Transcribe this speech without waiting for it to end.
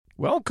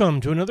Welcome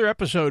to another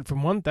episode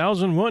from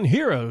 1001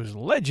 Heroes,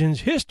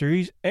 Legends,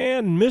 Histories,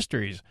 and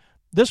Mysteries.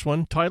 This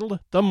one, titled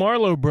The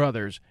Marlow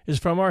Brothers, is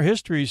from our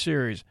History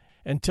series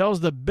and tells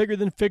the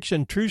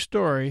bigger-than-fiction true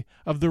story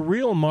of the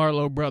real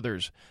Marlow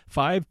Brothers,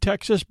 5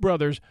 Texas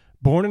brothers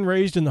born and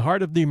raised in the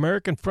heart of the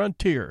American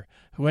frontier,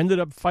 who ended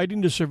up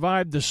fighting to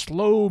survive the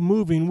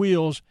slow-moving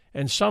wheels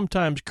and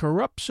sometimes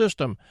corrupt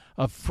system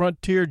of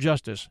frontier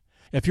justice.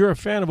 If you're a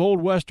fan of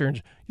old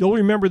westerns, you'll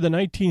remember the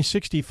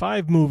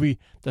 1965 movie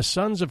The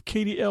Sons of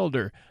Katie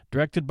Elder,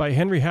 directed by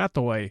Henry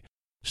Hathaway,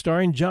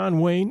 starring John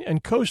Wayne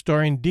and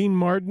co-starring Dean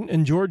Martin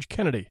and George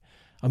Kennedy,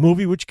 a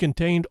movie which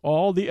contained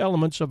all the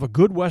elements of a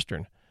good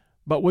western,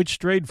 but which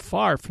strayed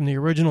far from the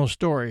original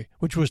story,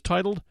 which was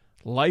titled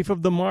Life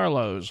of the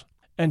Marlows,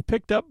 and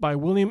picked up by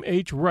William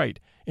H.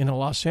 Wright in a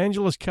Los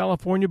Angeles,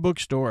 California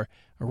bookstore,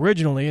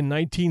 originally in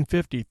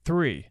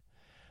 1953.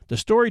 The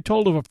story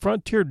told of a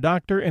frontier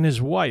doctor and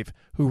his wife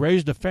who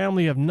raised a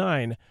family of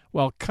 9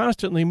 while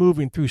constantly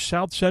moving through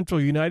south-central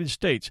United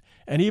States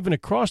and even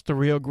across the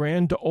Rio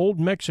Grande to Old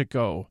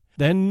Mexico,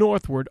 then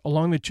northward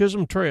along the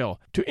Chisholm Trail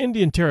to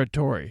Indian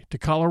Territory, to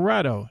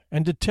Colorado,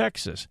 and to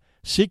Texas,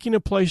 seeking a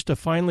place to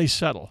finally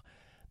settle.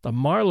 The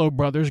Marlow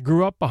brothers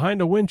grew up behind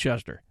a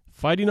Winchester,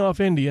 fighting off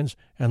Indians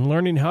and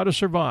learning how to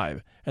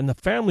survive, and the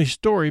family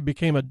story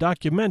became a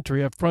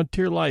documentary of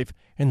frontier life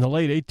in the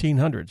late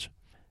 1800s.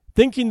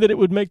 Thinking that it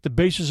would make the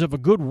basis of a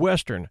good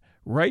western,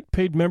 Wright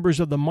paid members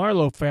of the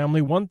Marlow family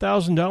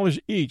 $1,000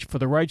 each for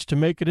the rights to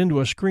make it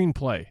into a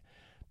screenplay.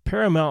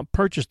 Paramount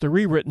purchased the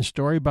rewritten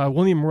story by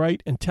William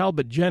Wright and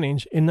Talbot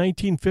Jennings in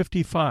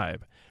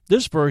 1955.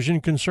 This version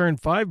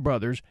concerned 5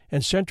 brothers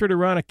and centered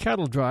around a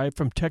cattle drive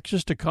from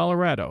Texas to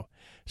Colorado.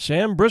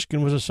 Sam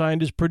Briskin was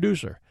assigned as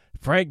producer.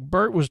 Frank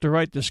Burt was to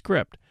write the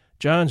script.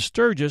 John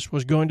Sturgis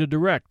was going to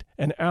direct,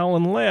 and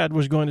Alan Ladd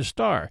was going to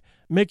star,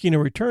 making a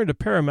return to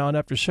Paramount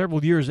after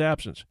several years'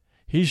 absence.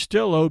 He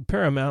still owed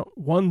Paramount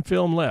 1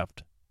 film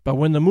left. But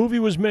when the movie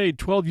was made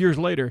 12 years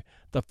later,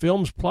 the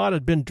film's plot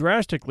had been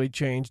drastically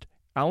changed.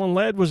 Alan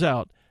Ladd was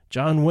out,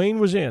 John Wayne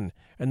was in,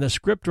 and the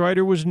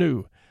scriptwriter was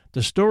new.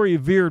 The story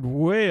veered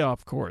way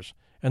off course,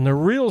 and the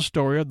real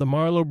story of the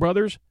Marlow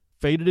brothers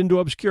faded into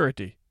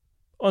obscurity.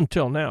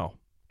 Until now.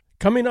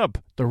 Coming up,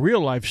 the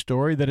real-life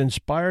story that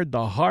inspired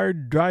the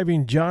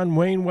hard-driving John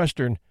Wayne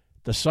Western,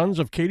 The Sons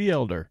of Katie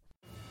Elder.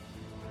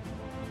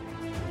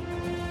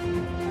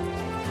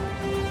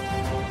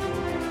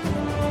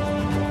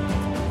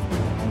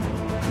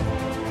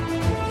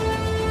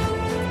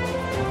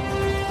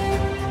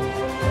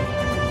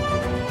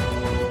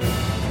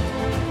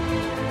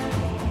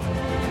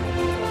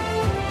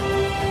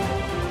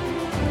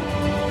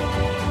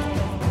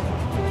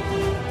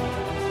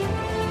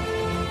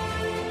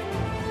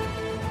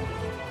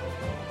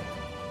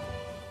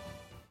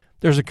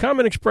 There's a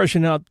common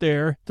expression out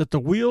there that the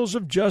wheels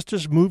of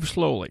justice move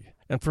slowly,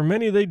 and for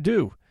many they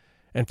do.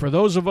 And for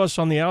those of us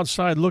on the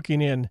outside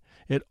looking in,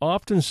 it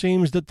often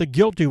seems that the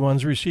guilty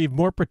ones receive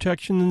more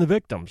protection than the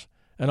victims,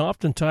 and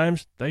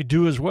oftentimes they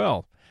do as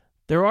well.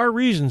 There are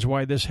reasons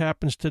why this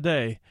happens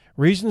today,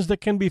 reasons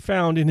that can be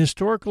found in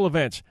historical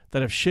events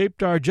that have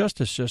shaped our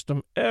justice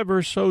system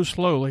ever so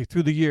slowly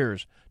through the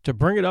years to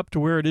bring it up to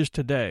where it is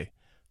today.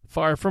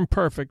 Far from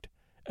perfect,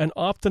 and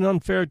often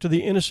unfair to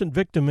the innocent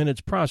victim in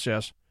its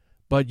process,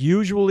 but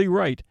usually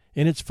right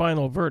in its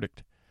final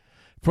verdict.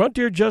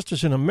 Frontier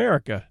justice in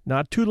America,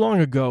 not too long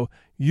ago,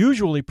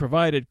 usually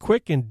provided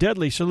quick and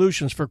deadly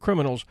solutions for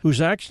criminals whose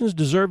actions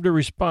deserved a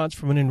response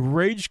from an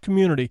enraged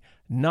community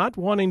not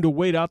wanting to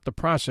wait out the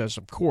process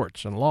of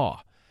courts and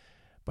law.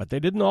 But they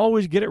didn't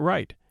always get it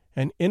right,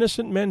 and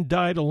innocent men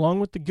died along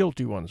with the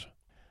guilty ones.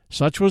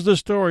 Such was the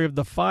story of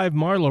the 5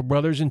 Marlow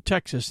brothers in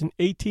Texas in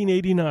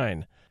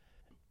 1889.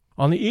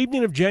 On the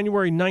evening of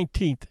January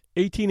 19th,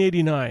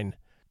 1889,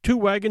 2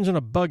 wagons and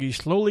a buggy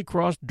slowly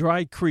crossed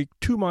Dry Creek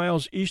 2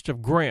 miles east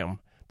of Graham,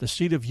 the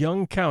seat of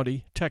Young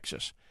County,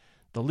 Texas.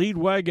 The lead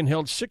wagon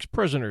held 6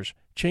 prisoners,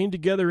 chained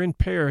together in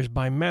pairs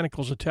by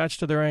manacles attached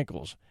to their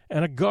ankles,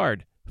 and a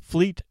guard,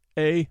 Phlete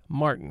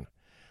Martin.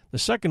 The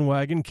second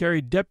wagon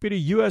carried Deputy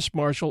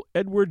U.S.Marshall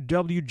Edward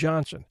W.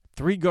 Johnson,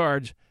 3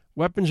 guards,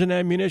 weapons and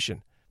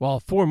ammunition, while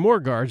 4 more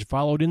guards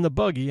followed in the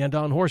buggy and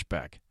on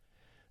horseback.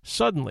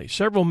 Suddenly,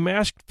 several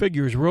masked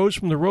figures rose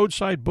from the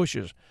roadside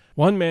bushes,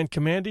 one man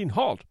commanding,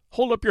 "Halt!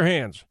 Hold up your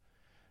hands!"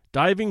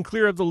 Diving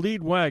clear of the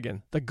lead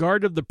wagon, the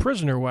guard of the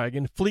prisoner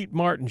wagon, Phlete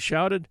Martin,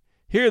 shouted,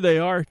 "Here they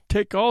are!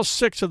 Take all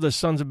 6 of the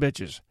sons of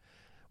bitches!"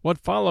 What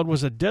followed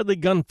was a deadly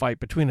gunfight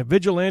between a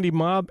vigilante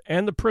mob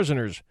and the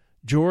prisoners,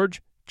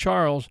 George,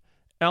 Charles,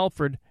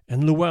 Alfred,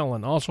 and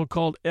Llewellyn, also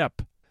called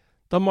Epp,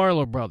 the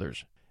Marlow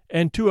brothers,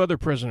 and 2 other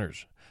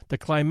prisoners. The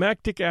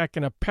climactic act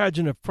in a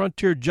pageant of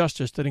frontier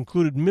justice that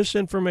included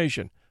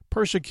misinformation,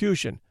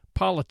 persecution,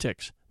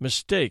 politics,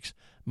 mistakes,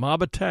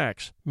 mob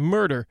attacks,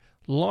 murder,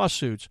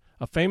 lawsuits,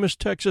 a famous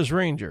Texas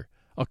Ranger,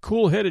 a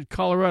cool-headed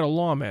Colorado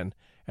lawman,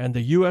 and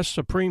the U.S.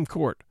 Supreme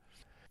Court.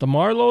 The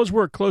Marlows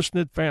were a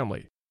close-knit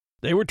family.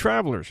 They were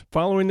travelers,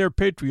 following their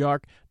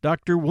patriarch,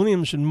 Dr.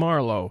 Williamson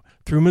Marlow,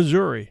 through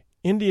Missouri,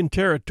 Indian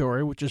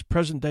Territory, which is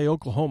present-day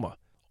Oklahoma,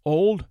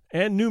 Old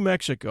and New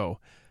Mexico,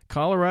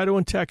 Colorado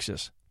and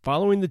Texas,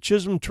 following the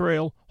Chisholm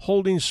Trail,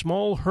 holding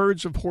small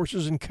herds of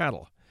horses and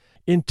cattle.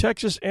 In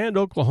Texas and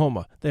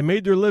Oklahoma, they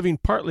made their living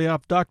partly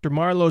off Dr.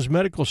 Marlow's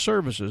medical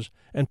services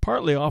and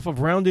partly off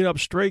of rounding up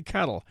stray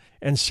cattle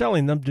and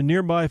selling them to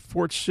nearby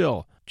Fort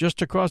Sill,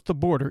 just across the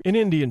border in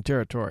Indian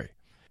Territory.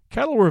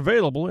 Cattle were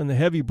available in the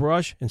heavy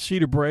brush and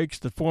cedar breaks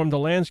that formed the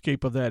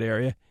landscape of that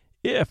area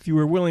if you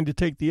were willing to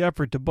take the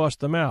effort to bust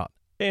them out.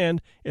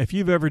 And if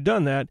you've ever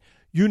done that,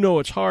 you know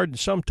it's hard and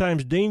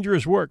sometimes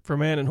dangerous work for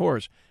man and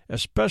horse,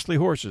 especially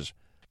horses.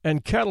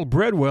 And cattle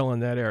bred well in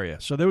that area,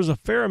 so there was a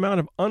fair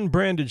amount of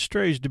unbranded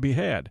strays to be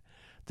had.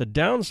 The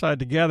downside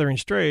to gathering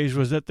strays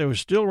was that there were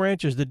still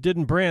ranches that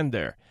didn't brand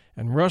there,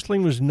 and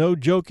rustling was no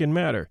joking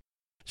matter.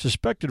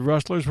 Suspected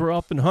rustlers were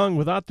often hung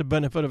without the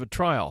benefit of a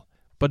trial,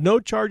 but no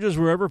charges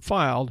were ever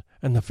filed,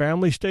 and the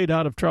family stayed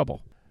out of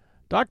trouble.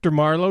 Dr.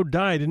 Marlow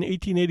died in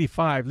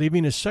 1885,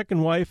 leaving his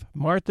second wife,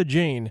 Martha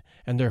Jane,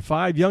 and their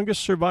 5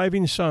 youngest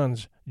surviving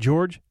sons,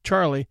 George,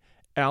 Charlie,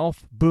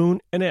 Alf, Boone,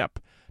 and Epp,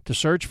 to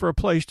search for a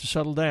place to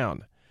settle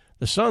down.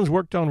 The sons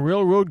worked on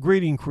railroad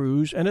grading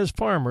crews and as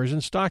farmers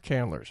and stock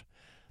handlers.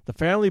 The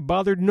family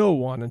bothered no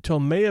one until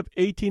May of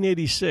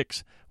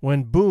 1886,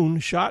 when Boone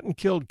shot and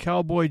killed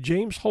cowboy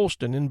James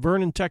Holston in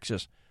Vernon,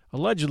 Texas,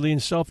 allegedly in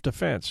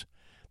self-defense.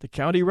 The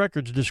county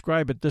records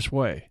describe it this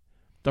way.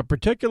 The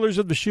particulars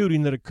of the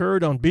shooting that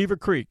occurred on Beaver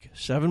Creek,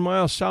 7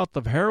 miles south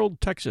of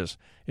Harold, Texas,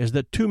 is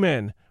that 2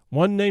 men,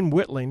 one named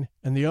Whitling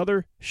and the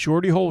other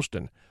Shorty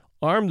Holston,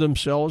 armed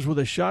themselves with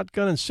a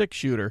shotgun and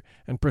 6-shooter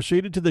and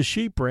proceeded to the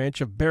sheep ranch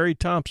of Barry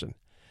Thompson.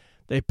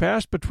 They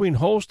passed between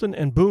Holston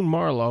and Boone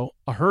Marlow,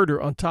 a herder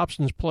on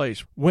Thompson's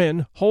place,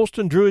 when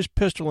Holston drew his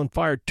pistol and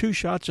fired 2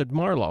 shots at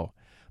Marlow.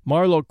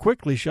 Marlow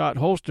quickly shot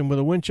Holston with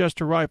a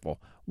Winchester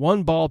rifle,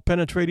 1 ball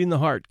penetrating the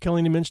heart,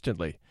 killing him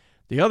instantly.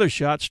 The other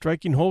shot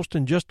striking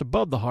Holston just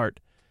above the heart.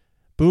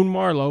 Boone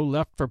Marlow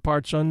left for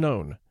parts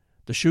unknown.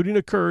 The shooting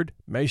occurred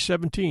May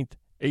 17,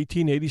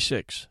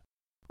 1886.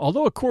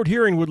 Although a court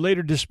hearing would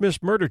later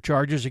dismiss murder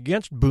charges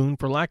against Boone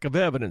for lack of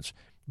evidence,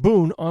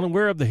 Boone,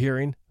 unaware of the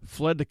hearing,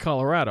 fled to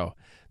Colorado.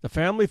 The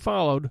family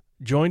followed,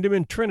 joined him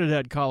in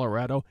Trinidad,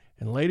 Colorado,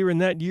 and later in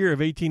that year of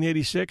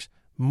 1886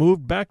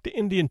 moved back to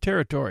Indian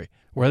Territory,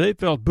 where they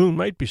felt Boone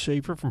might be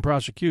safer from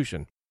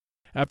prosecution.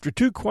 After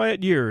 2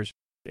 quiet years,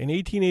 in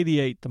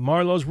 1888, the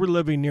Marlows were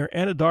living near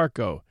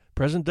Anadarko,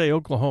 present-day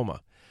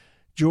Oklahoma.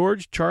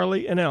 George,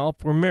 Charlie, and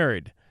Alf were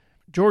married.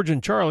 George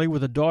and Charlie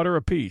with a daughter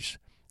apiece.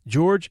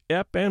 George,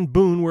 Epp, and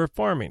Boone were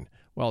farming,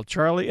 while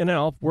Charlie and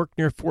Alf worked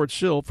near Fort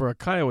Sill for a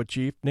Kiowa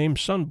chief named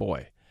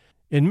Sunboy.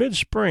 In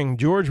mid-spring,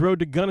 George rode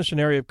to Gunnison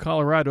area of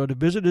Colorado to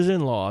visit his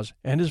in-laws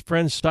and his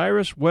friend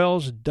Cyrus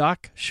Wells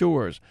Doc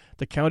Shores,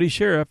 the county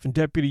sheriff and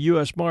deputy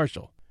U.S.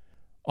 Marshal.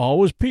 All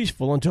was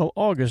peaceful until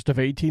August of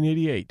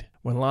 1888,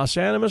 when Los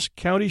Animas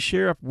County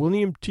Sheriff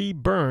William T.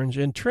 Burns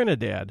in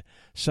Trinidad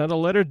sent a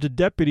letter to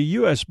Deputy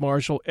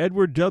U.S.Marshall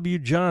Edward W.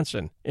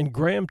 Johnson in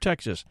Graham,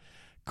 Texas,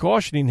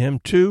 cautioning him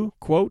to,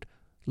 quote,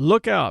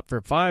 look out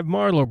for 5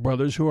 Marlow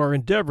brothers who are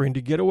endeavoring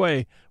to get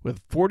away with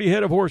 40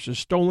 head of horses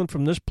stolen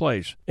from this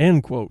place,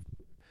 end quote.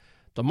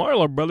 The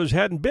Marlow brothers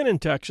hadn't been in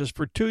Texas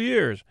for 2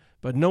 years,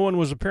 but no one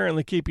was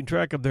apparently keeping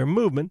track of their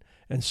movement,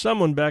 and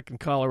someone back in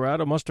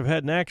Colorado must have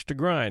had an axe to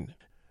grind.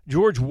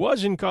 George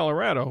was in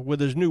Colorado with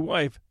his new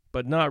wife,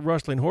 but not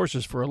rustling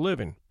horses for a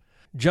living.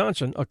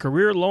 Johnson, a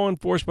career law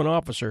enforcement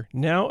officer,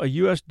 now a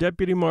U.S.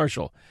 Deputy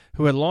Marshal,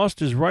 who had lost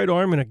his right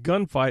arm in a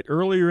gunfight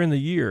earlier in the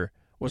year,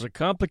 was a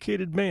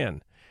complicated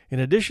man. In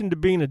addition to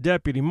being a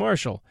deputy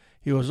marshal,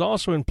 he was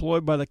also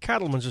employed by the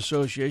Cattlemen's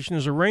Association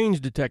as a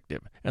range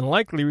detective, and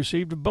likely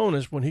received a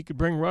bonus when he could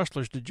bring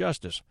rustlers to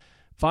justice.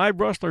 5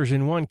 rustlers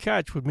in 1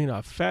 catch would mean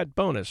a fat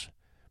bonus.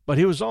 But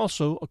he was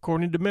also,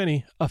 according to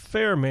many, a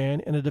fair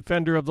man and a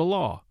defender of the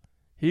law.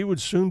 He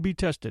would soon be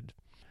tested.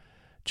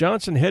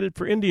 Johnson headed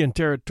for Indian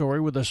Territory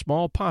with a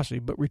small posse,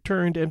 but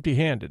returned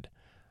empty-handed.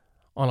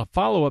 On a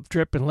follow-up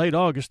trip in late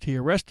August, he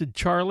arrested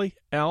Charlie,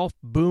 Alf,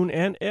 Boone,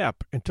 and Epp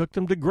and took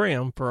them to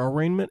Graham for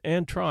arraignment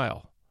and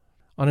trial.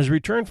 On his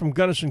return from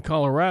Gunnison,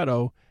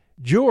 Colorado,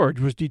 George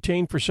was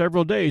detained for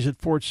several days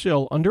at Fort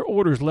Sill under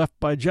orders left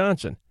by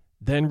Johnson,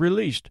 then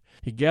released.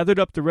 He gathered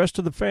up the rest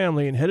of the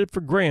family and headed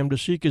for Graham to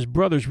seek his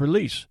brother's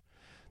release.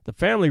 The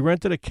family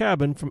rented a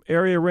cabin from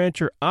area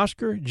rancher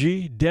Oscar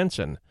G.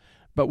 Denson,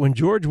 but when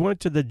George went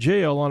to the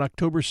jail on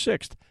October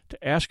 6th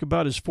to ask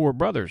about his 4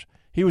 brothers,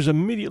 he was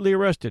immediately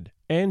arrested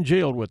and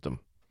jailed with them.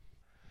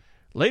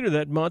 Later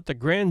that month, the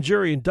grand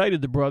jury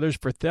indicted the brothers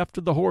for theft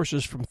of the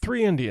horses from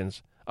 3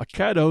 Indians, a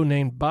Caddo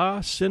named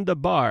Ba Cinda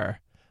Bar,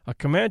 a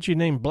Comanche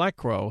named Black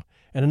Crow,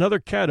 and another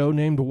Caddo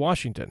named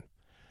Washington.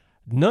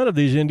 None of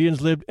these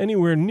Indians lived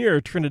anywhere near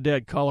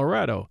Trinidad,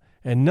 Colorado,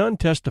 and none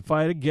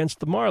testified against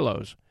the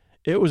Marlows.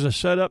 It was a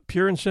setup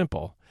pure and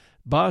simple.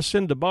 Ba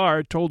Cinda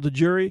Bar told the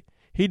jury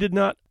he did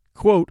not,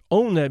 quote,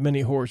 own that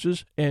many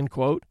horses, end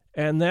quote,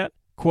 and that,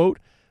 quote,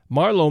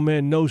 Marlow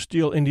men no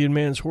steal Indian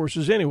men's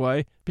horses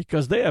anyway,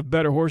 because they have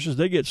better horses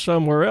they get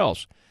somewhere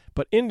else.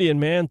 but Indian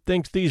man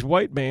thinks these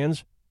white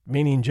mans,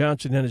 meaning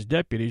Johnson and his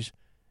deputies,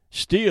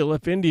 steal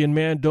if Indian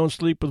man don't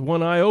sleep with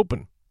one eye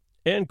open."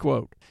 End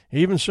quote.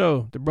 Even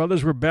so, the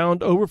brothers were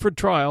bound over for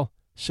trial,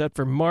 set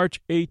for March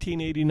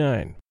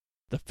 1889.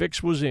 The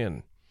fix was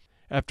in.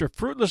 After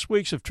fruitless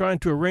weeks of trying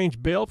to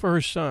arrange bail for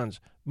her sons,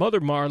 Mother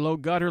Marlow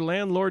got her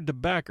landlord to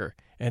back her,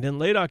 and in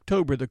late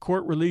October the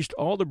court released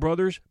all the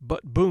brothers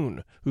but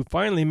Boone, who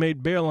finally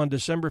made bail on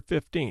December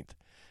 15th.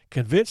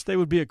 Convinced they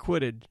would be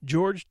acquitted,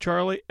 George,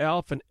 Charlie,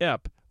 Alf, and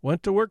Ep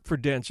went to work for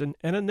Denson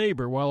and a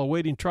neighbor while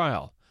awaiting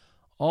trial.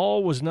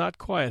 All was not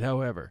quiet,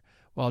 however.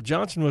 While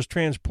Johnson was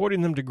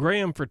transporting them to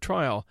Graham for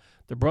trial,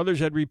 the brothers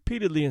had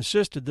repeatedly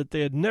insisted that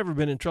they had never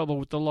been in trouble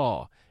with the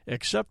law,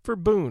 except for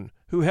Boone,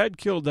 who had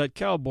killed that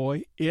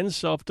cowboy in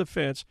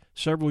self-defense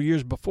several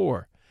years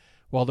before.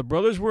 While the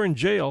brothers were in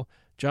jail,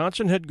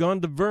 Johnson had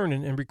gone to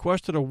Vernon and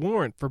requested a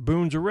warrant for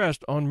Boone's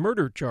arrest on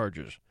murder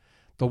charges.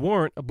 The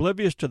warrant,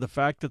 oblivious to the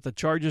fact that the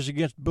charges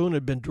against Boone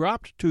had been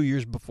dropped 2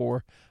 years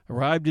before,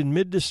 arrived in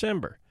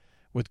mid-December.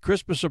 With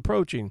Christmas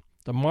approaching,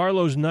 the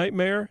Marlows'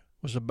 nightmare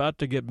was about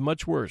to get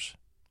much worse.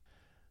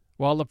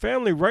 While the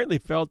family rightly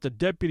felt that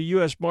Deputy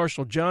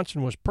U.S.Marshall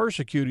Johnson was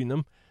persecuting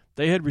them,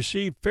 they had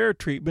received fair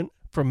treatment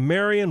from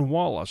Marion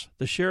Wallace,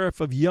 the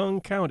sheriff of Young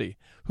County,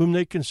 whom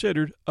they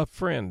considered a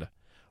friend.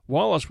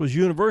 Wallace was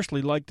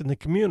universally liked in the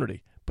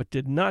community, but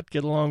did not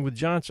get along with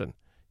Johnson.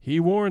 He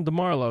warned the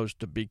Marlows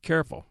to be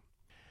careful.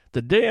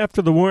 The day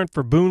after the warrant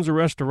for Boone's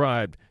arrest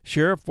arrived,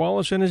 Sheriff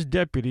Wallace and his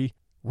deputy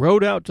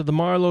rode out to the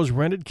Marlows'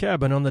 rented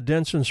cabin on the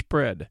Denson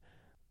spread.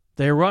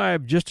 They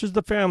arrived just as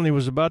the family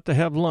was about to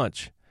have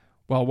lunch.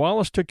 While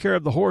Wallace took care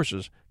of the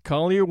horses,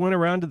 Collier went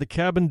around to the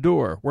cabin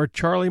door, where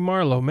Charlie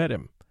Marlow met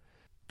him.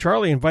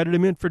 Charlie invited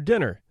him in for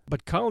dinner,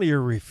 but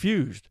Collier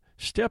refused,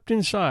 stepped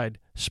inside,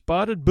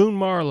 spotted Boone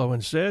Marlow,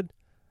 and said,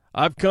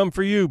 "I've come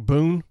for you,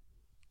 Boone."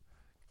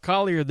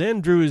 Collier then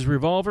drew his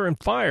revolver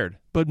and fired,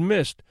 but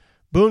missed.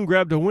 Boone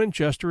grabbed a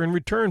Winchester and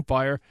returned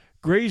fire,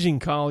 grazing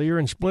Collier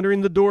and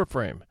splintering the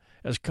doorframe.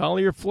 As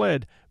Collier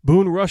fled,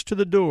 Boone rushed to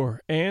the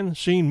door and,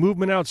 seeing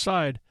movement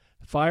outside,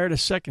 fired a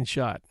second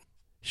shot.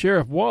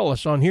 Sheriff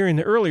Wallace, on hearing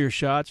the earlier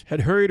shots,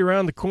 had hurried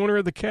around the corner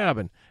of the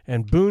cabin,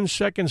 and Boone's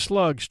second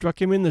slug struck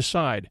him in the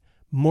side,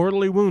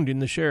 mortally wounding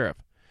the sheriff.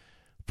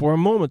 For a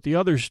moment the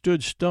others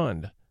stood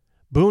stunned.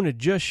 Boone had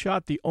just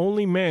shot the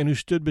only man who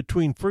stood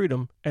between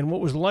freedom and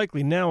what was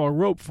likely now a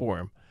rope for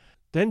him.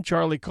 Then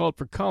Charlie called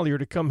for Collier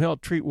to come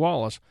help treat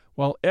Wallace,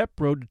 while Ep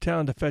rode to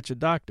town to fetch a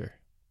doctor.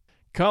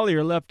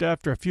 Collier left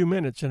after a few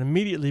minutes and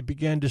immediately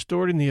began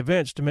distorting the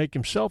events to make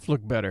himself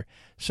look better,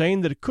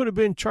 saying that it could have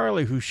been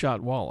Charlie who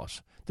shot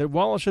Wallace, that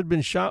Wallace had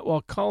been shot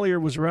while Collier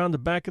was around the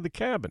back of the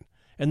cabin,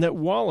 and that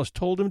Wallace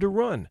told him to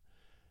run.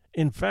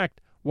 In fact,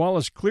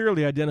 Wallace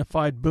clearly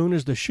identified Boone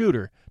as the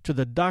shooter to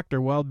the doctor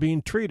while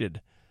being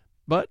treated.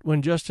 But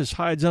when justice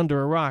hides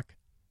under a rock,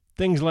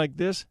 things like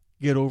this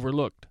get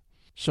overlooked.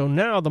 So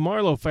now the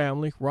Marlow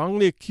family,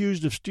 wrongly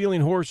accused of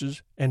stealing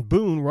horses, and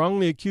Boone,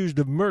 wrongly accused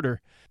of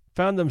murder,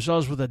 found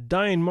themselves with a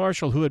dying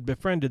marshal who had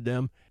befriended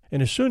them,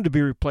 and his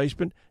soon-to-be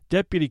replacement,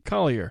 Deputy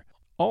Collier,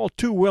 all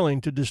too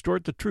willing to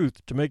distort the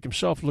truth to make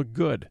himself look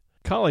good.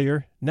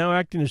 Collier, now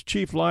acting as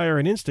chief liar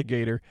and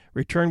instigator,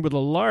 returned with a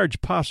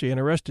large posse and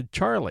arrested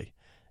Charlie.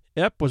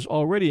 Ep was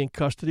already in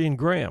custody in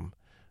Graham.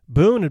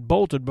 Boone had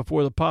bolted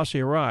before the posse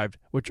arrived,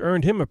 which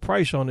earned him a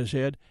price on his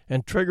head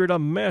and triggered a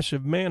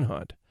massive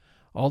manhunt.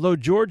 Although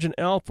George and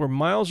Alf were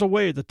miles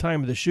away at the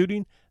time of the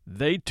shooting,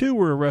 they too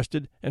were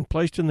arrested and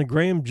placed in the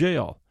Graham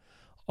jail.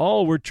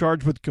 All were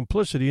charged with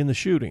complicity in the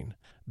shooting.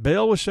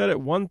 Bail was set at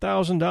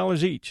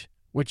 $1,000 each,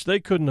 which they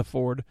couldn't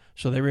afford,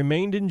 so they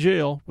remained in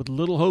jail with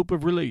little hope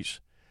of release.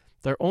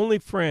 Their only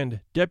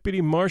friend,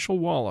 Deputy Marshal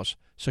Wallace,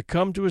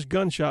 succumbed to his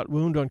gunshot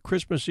wound on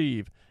Christmas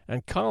Eve,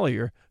 and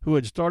Collier, who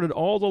had started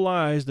all the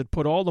lies that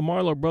put all the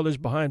Marlow brothers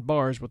behind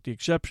bars with the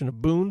exception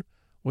of Boone,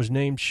 was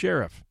named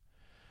sheriff.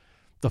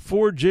 The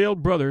four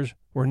jailed brothers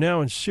were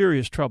now in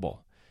serious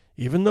trouble.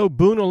 Even though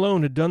Boone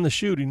alone had done the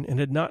shooting and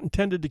had not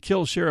intended to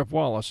kill Sheriff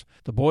Wallace,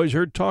 the boys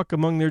heard talk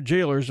among their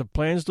jailers of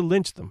plans to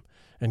lynch them,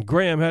 and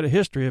Graham had a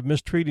history of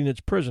mistreating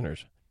its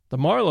prisoners. The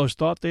Marlows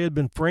thought they had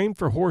been framed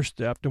for horse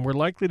theft and were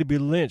likely to be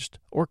lynched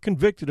or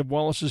convicted of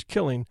Wallace's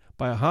killing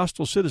by a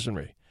hostile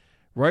citizenry.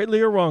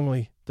 Rightly or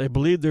wrongly, they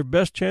believed their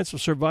best chance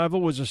of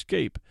survival was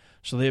escape,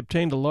 so they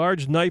obtained a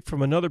large knife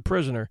from another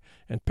prisoner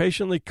and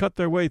patiently cut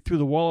their way through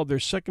the wall of their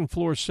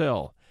second-floor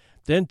cell,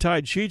 then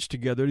tied sheets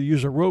together to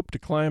use a rope to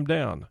climb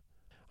down.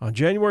 On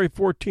January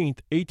 14,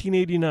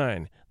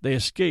 1889, they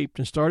escaped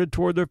and started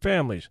toward their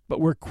families,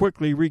 but were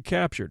quickly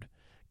recaptured.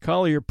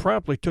 Collier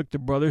promptly took the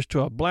brothers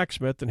to a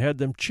blacksmith and had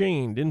them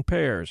chained in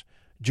pairs,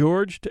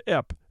 George to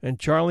Ep and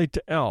Charlie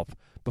to Alf,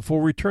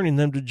 before returning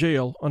them to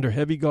jail under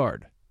heavy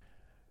guard.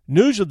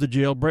 News of the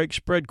jailbreak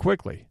spread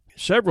quickly.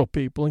 Several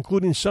people,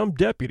 including some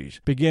deputies,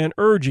 began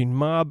urging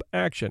mob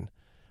action.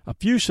 A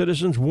few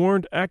citizens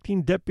warned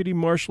Acting Deputy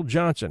Marshal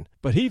Johnson,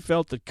 but he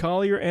felt that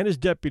Collier and his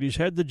deputies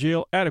had the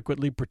jail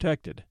adequately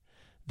protected.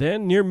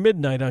 Then, near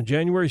midnight on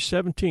January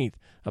 17th,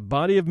 a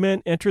body of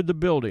men entered the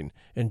building,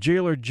 and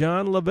jailer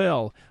John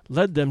Lavelle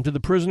led them to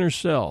the prisoner's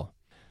cell.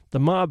 The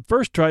mob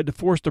first tried to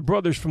force the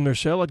brothers from their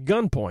cell at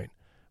gunpoint.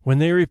 When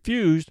they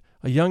refused,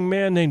 a young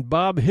man named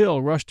Bob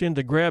Hill rushed in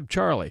to grab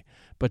Charlie,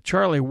 but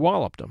Charlie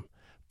walloped him.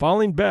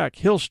 Falling back,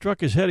 Hill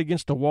struck his head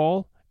against a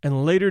wall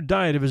and later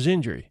died of his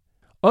injury.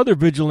 Other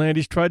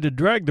vigilantes tried to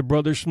drag the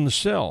brothers from the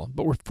cell,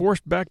 but were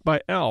forced back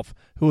by Alf,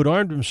 who had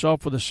armed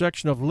himself with a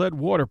section of lead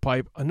water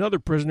pipe another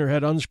prisoner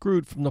had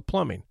unscrewed from the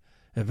plumbing.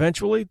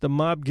 Eventually, the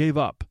mob gave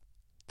up.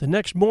 The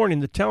next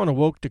morning, the town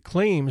awoke to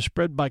claims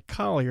spread by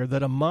Collier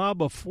that a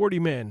mob of 40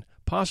 men,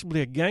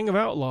 possibly a gang of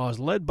outlaws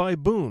led by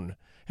Boone,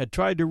 had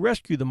tried to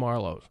rescue the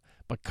Marlows,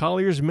 but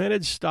Collier's men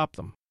had stopped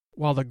them.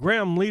 While the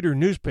Graham Leader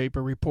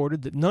newspaper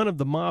reported that none of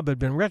the mob had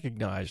been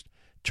recognized,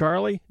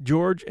 Charlie,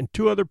 George, and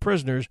 2 other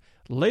prisoners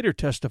later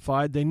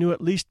testified they knew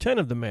at least 10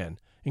 of the men,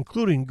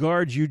 including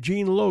guards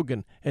Eugene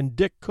Logan and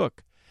Dick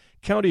Cook,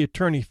 County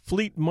Attorney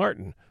Phlete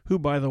Martin, who,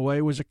 by the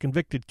way, was a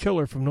convicted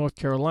killer from North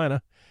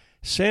Carolina,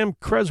 Sam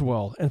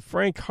Creswell and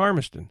Frank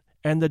Harmiston,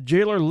 and that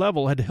jailer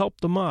Level had helped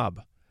the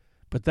mob.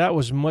 But that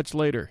was much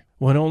later,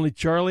 when only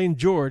Charlie and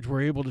George were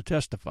able to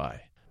testify.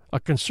 A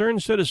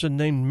concerned citizen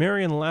named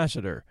Marion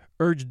Lassiter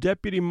urged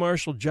Deputy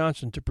Marshall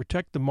Johnson to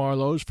protect the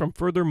Marlows from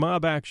further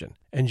mob action,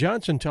 and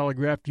Johnson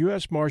telegraphed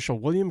U.S. Marshal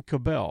William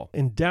Cabell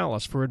in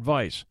Dallas for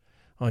advice.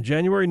 On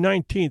January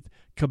 19th,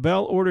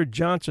 Cabell ordered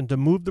Johnson to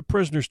move the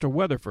prisoners to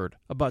Weatherford,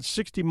 about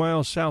 60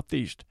 miles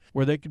southeast,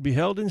 where they could be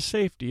held in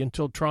safety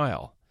until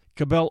trial.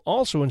 Cabell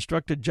also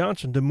instructed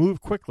Johnson to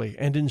move quickly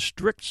and in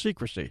strict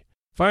secrecy.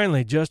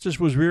 Finally, justice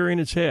was rearing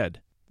its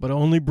head, but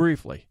only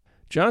briefly.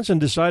 Johnson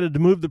decided to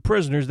move the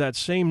prisoners that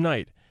same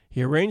night.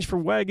 He arranged for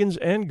wagons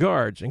and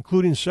guards,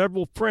 including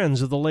several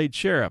friends of the late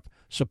sheriff,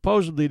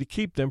 supposedly to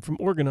keep them from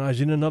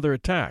organizing another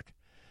attack.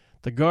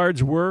 The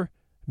guards were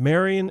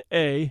Marion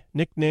A.,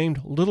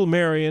 nicknamed Little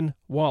Marion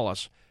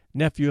Wallace,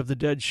 nephew of the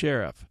dead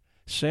sheriff,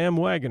 Sam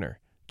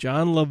Wagoner,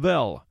 John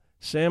Lavelle,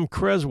 Sam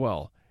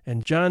Creswell,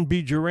 and John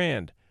B.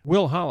 Durand,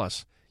 Will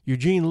Hollis,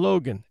 Eugene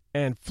Logan,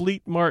 and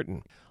Phlete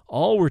Martin.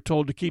 All were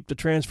told to keep the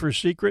transfer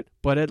secret,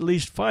 but at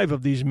least 5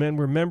 of these men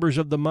were members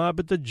of the mob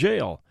at the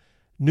jail.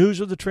 News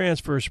of the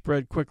transfer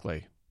spread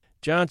quickly.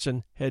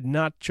 Johnson had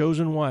not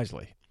chosen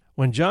wisely.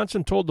 When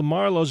Johnson told the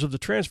Marlows of the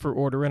transfer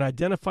order and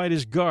identified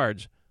his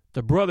guards,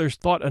 the brothers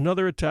thought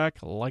another attack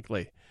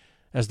likely.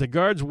 As the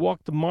guards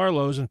walked the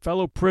Marlows and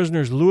fellow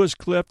prisoners Lewis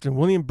Clift and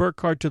William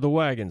Burkhardt to the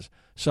wagons,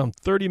 some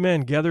 30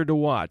 men gathered to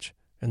watch,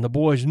 and the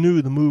boys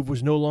knew the move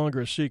was no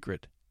longer a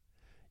secret.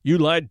 "You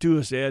lied to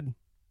us, Ed,"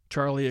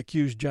 Charlie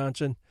accused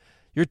Johnson.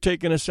 "You're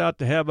taking us out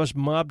to have us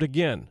mobbed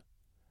again."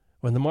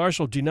 When the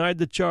marshal denied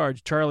the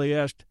charge, Charlie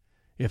asked,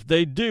 "If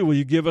they do, will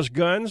you give us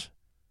guns?"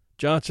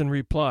 Johnson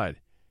replied,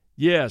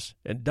 "Yes,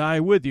 and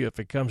die with you if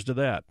it comes to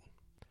that."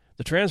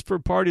 The transfer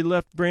party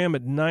left Graham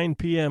at 9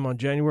 p.m. on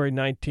January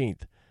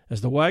 19th.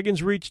 As the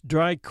wagons reached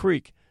Dry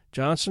Creek,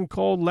 Johnson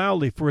called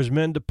loudly for his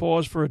men to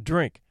pause for a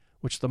drink,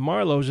 which the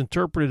Marlows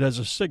interpreted as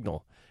a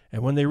signal,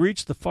 and when they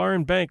reached the far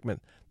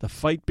embankment, the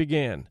fight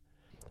began.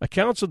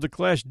 Accounts of the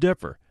clash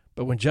differ,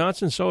 but when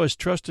Johnson saw his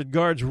trusted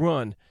guards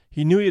run,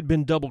 he knew he had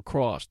been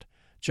double-crossed.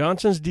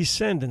 Johnson's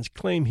descendants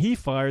claim he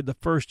fired the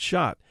first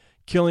shot,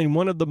 killing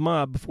one of the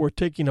mob before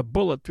taking a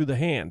bullet through the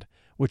hand,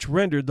 which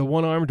rendered the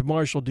one-armed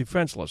marshal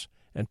defenseless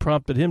and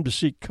prompted him to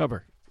seek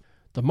cover.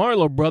 The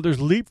Marlow brothers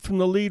leaped from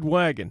the lead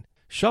wagon,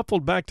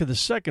 shuffled back to the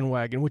second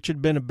wagon, which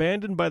had been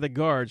abandoned by the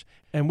guards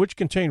and which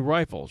contained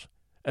rifles,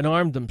 and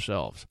armed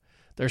themselves.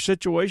 Their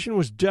situation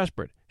was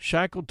desperate.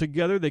 Shackled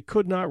together, they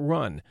could not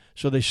run,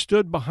 so they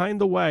stood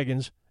behind the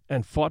wagons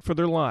and fought for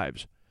their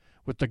lives.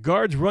 With the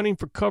guards running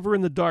for cover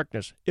in the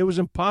darkness, it was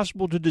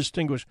impossible to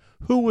distinguish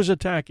who was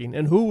attacking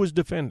and who was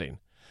defending.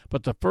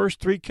 But the first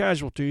 3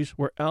 casualties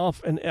were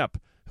Alf and Epp,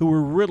 who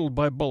were riddled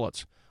by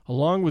bullets,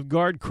 along with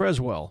guard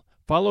Creswell,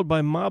 followed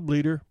by mob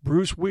leader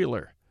Bruce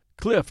Wheeler.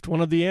 Clift,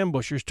 one of the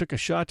ambushers, took a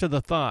shot to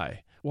the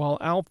thigh, while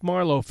Alf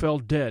Marlow fell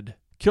dead,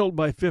 killed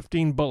by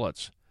 15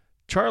 bullets.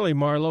 Charlie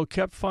Marlow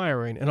kept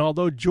firing, and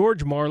although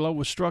George Marlow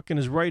was struck in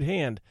his right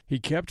hand, he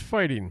kept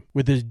fighting,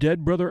 with his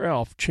dead brother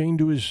Alf chained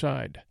to his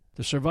side.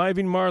 The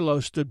surviving Marlow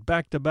stood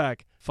back to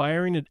back,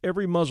 firing at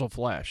every muzzle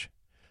flash.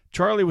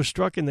 Charlie was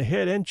struck in the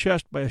head and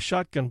chest by a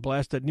shotgun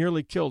blast that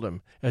nearly killed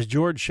him, as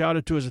George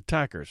shouted to his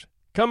attackers,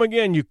 "Come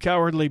again, you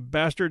cowardly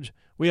bastards!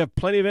 We have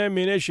plenty of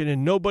ammunition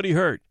and nobody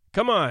hurt.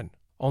 Come on!"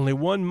 Only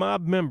one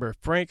mob member,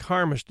 Frank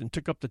Harmiston,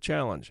 took up the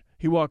challenge.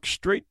 He walked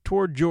straight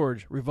toward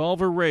George,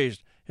 revolver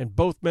raised, and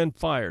both men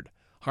fired.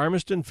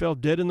 Harmiston fell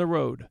dead in the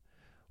road.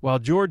 While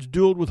George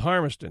dueled with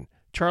Harmiston,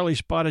 Charlie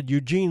spotted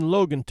Eugene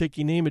Logan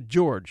taking aim at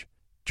George.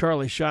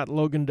 Charlie shot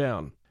Logan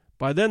down.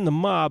 By then the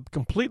mob,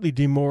 completely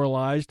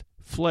demoralized,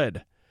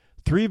 fled.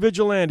 3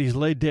 vigilantes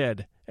lay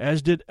dead,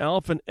 as did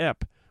Alf and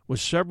Epp, with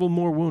several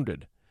more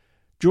wounded.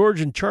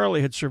 George and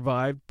Charlie had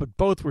survived, but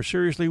both were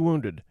seriously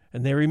wounded,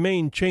 and they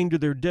remained chained to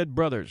their dead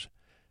brothers.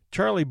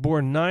 Charlie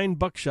bore 9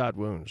 buckshot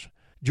wounds.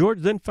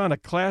 George then found a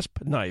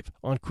clasp knife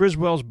on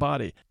Criswell's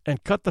body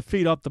and cut the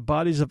feet off the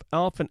bodies of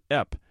Alf and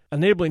Epp,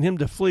 enabling him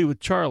to flee with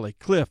Charlie,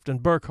 Clift,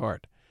 and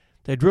Burkhart.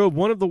 They drove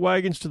one of the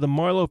wagons to the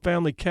Marlow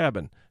family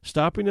cabin,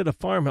 stopping at a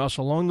farmhouse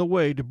along the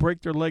way to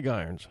break their leg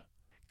irons.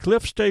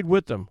 Clift stayed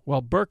with them,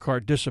 while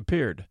Burkhart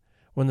disappeared.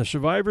 When the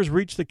survivors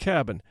reached the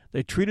cabin,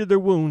 they treated their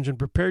wounds and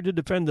prepared to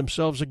defend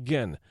themselves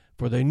again,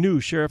 for they knew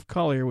Sheriff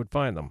Collier would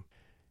find them.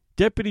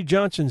 Deputy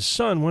Johnson's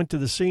son went to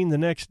the scene the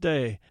next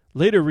day,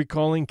 later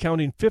recalling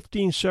counting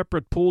 15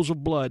 separate pools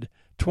of blood,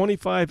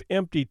 25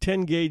 empty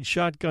 10-gauge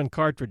shotgun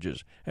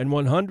cartridges, and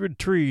 100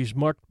 trees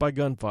marked by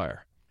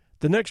gunfire.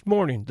 The next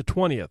morning, the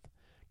 20th,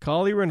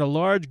 Collier and a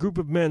large group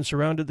of men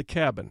surrounded the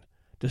cabin.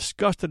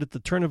 Disgusted at the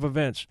turn of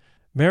events,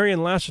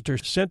 Marion Lassiter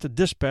sent a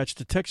dispatch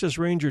to Texas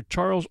Ranger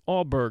Charles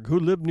Alberg, who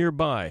lived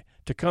nearby,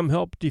 to come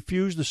help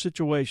defuse the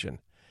situation.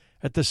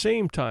 At the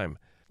same time,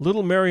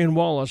 Little Marion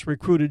Wallace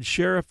recruited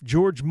Sheriff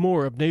George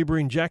Moore of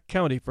neighboring Jack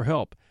County for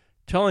help,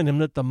 telling him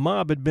that the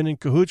mob had been in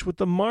cahoots with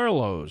the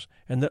Marlows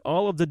and that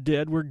all of the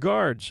dead were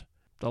guards.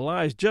 The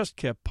lies just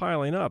kept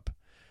piling up.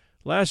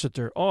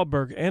 Lassiter,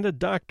 Alberg, and a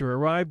doctor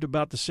arrived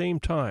about the same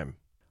time.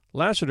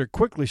 Lassiter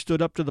quickly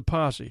stood up to the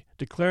posse,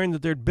 declaring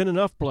that there had been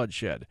enough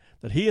bloodshed,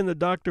 that he and the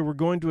doctor were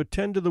going to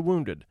attend to the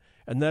wounded,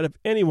 and that if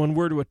anyone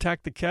were to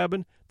attack the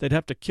cabin, they'd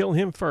have to kill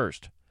him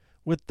first.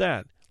 With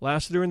that,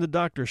 Lassiter and the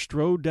doctor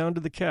strode down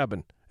to the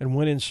cabin and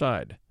went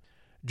inside.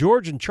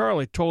 George and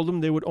Charlie told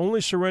them they would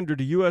only surrender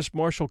to U.S.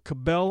 Marshal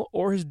Cabell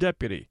or his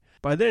deputy.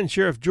 By then,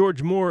 Sheriff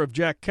George Moore of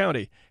Jack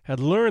County had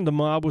learned the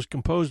mob was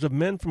composed of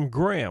men from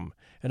Graham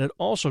and had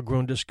also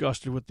grown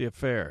disgusted with the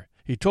affair.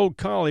 He told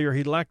Collier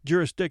he lacked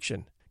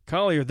jurisdiction.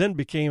 Collier then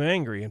became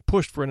angry and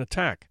pushed for an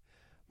attack.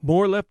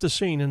 Moore left the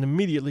scene and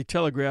immediately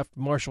telegraphed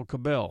Marshal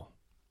Cabell.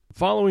 The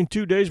following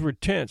 2 days were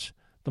tense,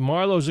 the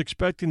Marlows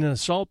expecting an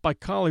assault by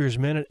Collier's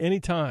men at any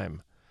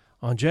time.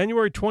 On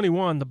January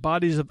 21, the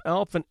bodies of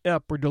Alf and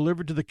Epp were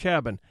delivered to the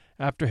cabin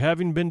after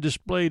having been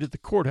displayed at the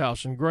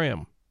courthouse in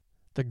Graham.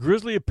 The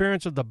grisly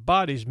appearance of the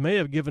bodies may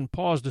have given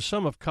pause to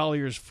some of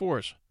Collier's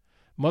force.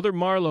 Mother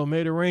Marlow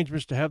made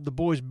arrangements to have the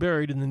boys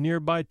buried in the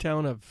nearby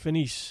town of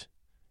Finis.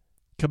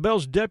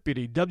 Cabell's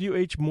deputy,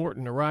 W.H.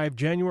 Morton, arrived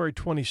January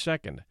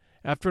 22nd.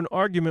 After an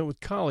argument with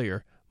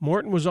Collier,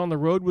 Morton was on the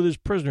road with his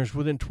prisoners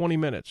within 20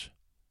 minutes.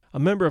 A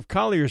member of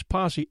Collier's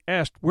posse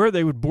asked where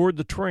they would board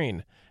the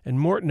train, and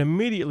Morton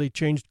immediately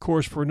changed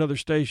course for another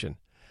station.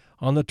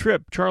 On the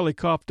trip, Charlie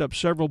coughed up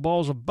several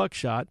balls of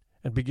buckshot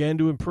and began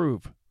to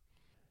improve.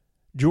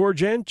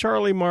 George and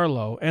Charlie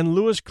Marlow and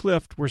Lewis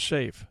Clift were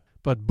safe,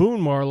 but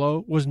Boone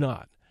Marlow was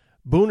not.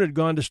 Boone had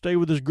gone to stay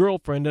with his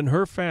girlfriend and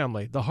her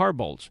family, the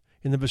Harbolts,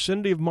 in the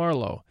vicinity of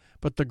Marlow,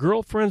 but the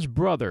girlfriend's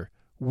brother,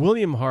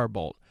 William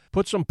Harbolt,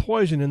 put some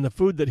poison in the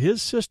food that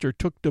his sister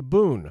took to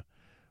Boone.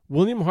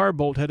 William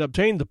Harbolt had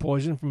obtained the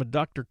poison from a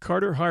Dr.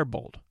 Carter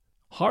Harbolt.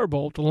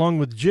 Harbolt, along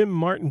with Jim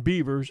Martin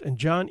Beavers and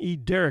John E.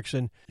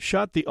 Derrickson,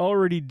 shot the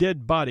already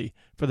dead body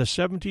for the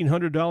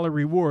 $1,700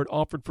 reward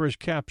offered for his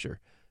capture,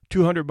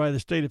 $200 by the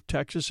state of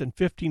Texas and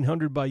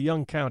 $1,500 by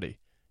Young County,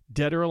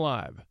 dead or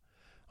alive.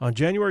 On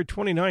January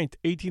 29,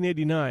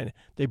 1889,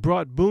 they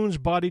brought Boone's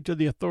body to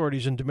the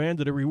authorities and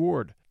demanded a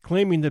reward,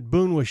 claiming that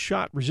Boone was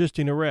shot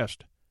resisting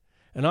arrest.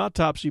 An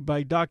autopsy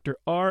by Dr.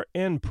 R.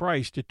 N.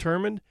 Price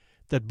determined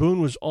that Boone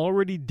was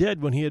already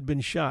dead when he had been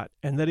shot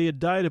and that he had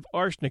died of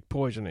arsenic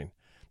poisoning.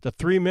 The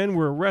 3 men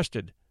were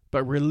arrested,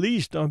 but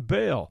released on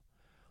bail.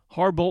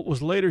 Harbolt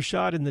was later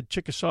shot in the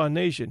Chickasaw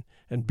Nation,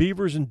 and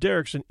Beavers and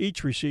Derrickson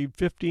each received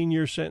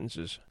 15-year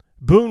sentences.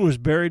 Boone was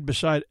buried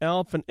beside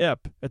Alf and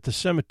Epp at the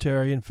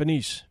cemetery in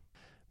Finis.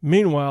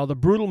 Meanwhile, the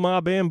brutal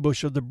mob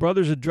ambush of the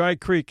brothers at Dry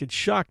Creek had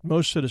shocked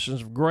most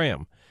citizens of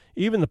Graham.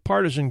 Even the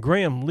partisan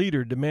Graham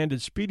leader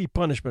demanded speedy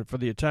punishment for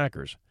the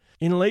attackers.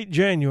 In late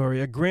January,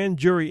 a grand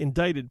jury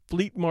indicted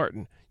Phlete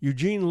Martin,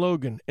 Eugene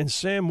Logan, and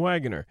Sam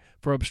Wagoner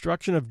for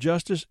obstruction of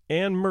justice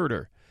and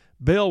murder.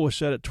 Bail was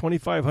set at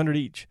 $2,500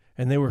 each,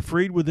 and they were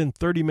freed within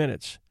 30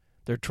 minutes.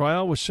 Their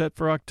trial was set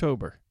for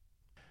October.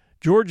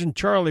 George and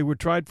Charlie were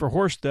tried for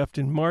horse theft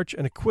in March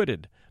and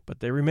acquitted, but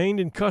they remained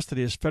in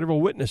custody as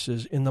federal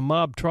witnesses in the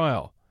mob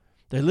trial.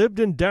 They lived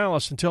in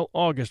Dallas until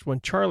August,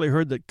 when Charlie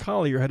heard that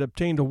Collier had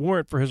obtained a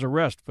warrant for his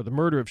arrest for the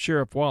murder of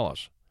Sheriff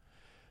Wallace.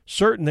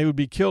 Certain they would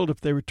be killed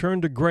if they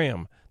returned to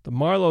Graham, the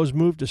Marlows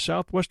moved to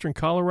southwestern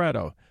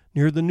Colorado,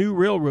 near the new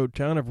railroad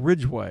town of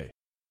Ridgeway.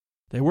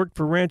 They worked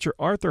for rancher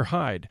Arthur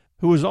Hyde,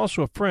 who was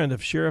also a friend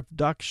of Sheriff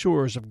Doc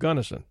Shores of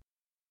Gunnison.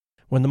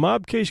 When the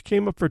mob case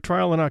came up for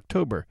trial in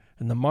October,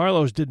 and the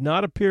Marlows did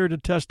not appear to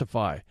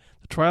testify,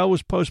 the trial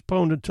was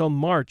postponed until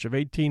March of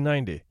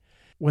 1890.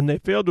 When they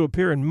failed to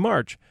appear in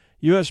March,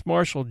 U.S.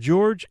 Marshal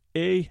George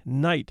A.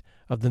 Knight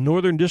of the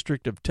Northern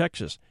District of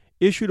Texas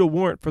issued a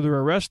warrant for their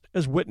arrest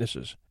as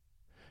witnesses.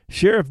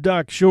 Sheriff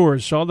Doc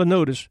Shores saw the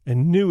notice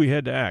and knew he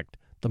had to act.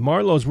 The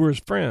Marlows were his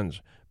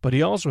friends, but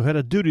he also had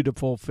a duty to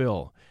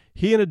fulfill.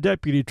 He and a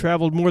deputy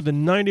traveled more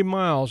than 90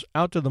 miles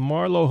out to the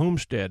Marlow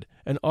homestead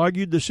and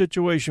argued the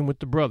situation with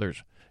the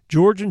brothers.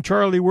 George and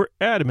Charlie were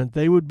adamant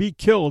they would be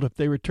killed if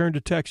they returned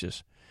to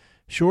Texas.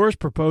 Shores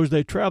proposed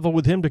they travel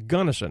with him to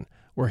Gunnison,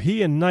 where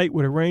he and Knight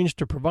would arrange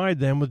to provide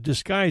them with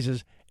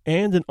disguises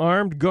and an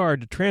armed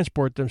guard to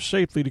transport them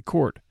safely to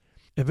court.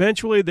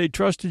 Eventually, they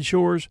trusted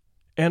Shores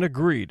and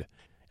agreed.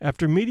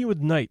 After meeting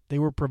with Knight, they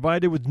were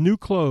provided with new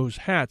clothes,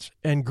 hats,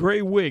 and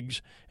gray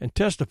wigs and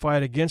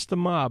testified against the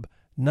mob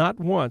not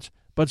once,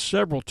 but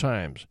several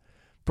times.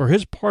 For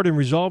his part in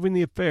resolving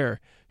the affair,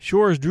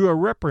 Shores drew a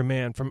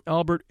reprimand from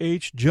Albert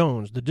H.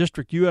 Jones, the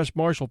District U.S.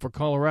 Marshal for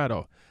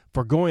Colorado,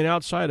 for going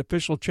outside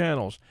official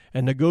channels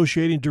and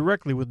negotiating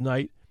directly with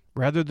Knight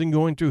rather than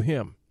going through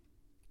him.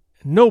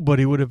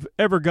 Nobody would have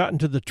ever gotten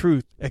to the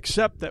truth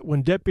except that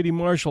when Deputy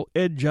Marshal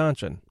Ed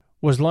Johnson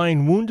was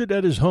lying wounded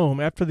at his home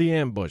after the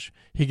ambush,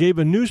 he gave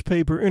a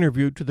newspaper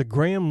interview to the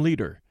Graham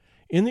Leader.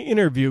 In the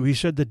interview, he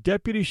said that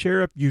Deputy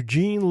Sheriff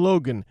Eugene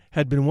Logan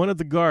had been one of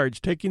the guards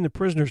taking the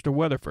prisoners to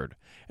Weatherford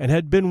and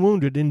had been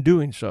wounded in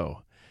doing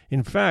so.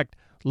 In fact,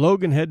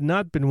 Logan had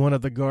not been one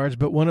of the guards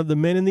but one of the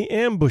men in the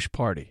ambush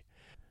party.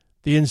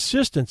 The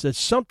insistence that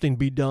something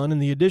be done in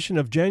the edition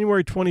of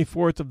January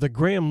 24th of the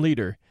Graham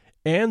Leader,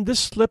 and this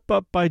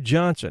slip-up by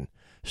Johnson,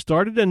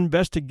 started an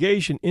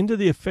investigation into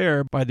the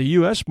affair by the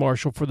U.S.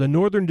 Marshal for the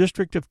Northern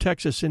District of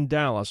Texas in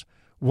Dallas,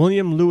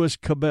 William Lewis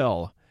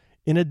Cabell.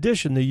 In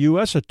addition, the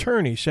U.S.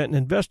 Attorney sent an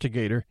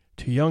investigator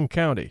to Young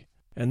County,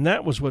 and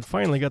that was what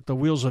finally got the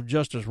wheels of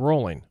justice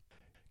rolling.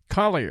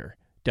 Collier,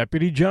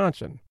 Deputy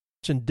Johnson,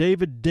 and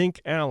David Dink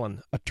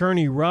Allen,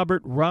 Attorney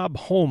Robert Rob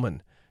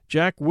Holman,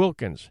 Jack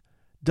Wilkins,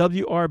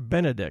 W.R.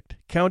 Benedict,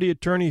 County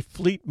Attorney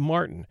Phlete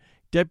Martin,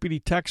 Deputy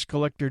Tax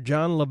Collector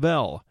John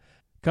Lavelle,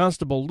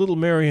 Constable Little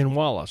Marion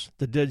Wallace,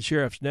 the dead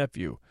sheriff's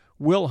nephew,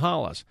 Will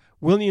Hollis,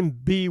 William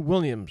B.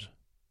 Williams,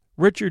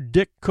 Richard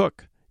Dick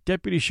Cook,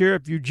 Deputy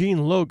Sheriff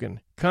Eugene Logan,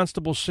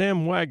 Constable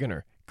Sam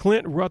Wagoner,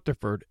 Clint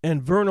Rutherford,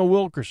 and Verna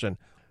Wilkerson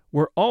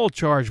were all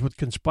charged with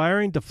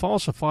conspiring to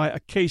falsify a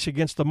case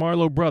against the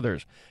Marlow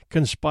brothers,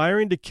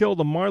 conspiring to kill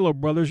the Marlow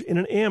brothers in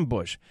an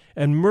ambush,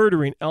 and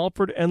murdering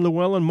Alfred and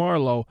Llewellyn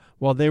Marlow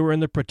while they were in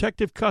the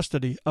protective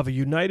custody of a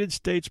United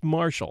States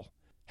Marshal.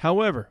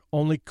 However,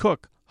 only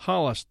Cook,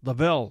 Hollis,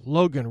 Lavelle,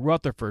 Logan,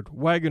 Rutherford,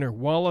 Wagoner,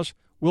 Wallace,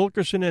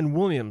 Wilkerson, and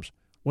Williams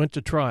went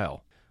to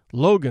trial.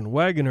 Logan,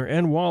 Wagoner,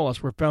 and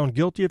Wallace were found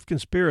guilty of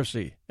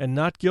conspiracy and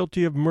not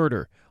guilty of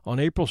murder on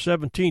April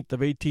 17th of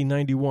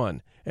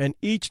 1891, and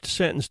each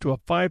sentenced to a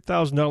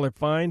 $5,000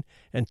 fine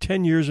and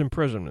 10 years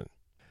imprisonment.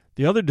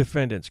 The other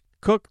defendants,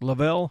 Cook,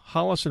 Lavelle,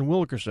 Hollis, and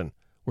Wilkerson,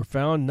 were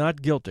found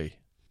not guilty.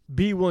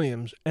 B.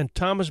 Williams and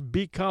Thomas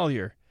B.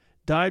 Collier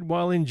died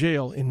while in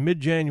jail in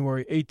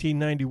mid-January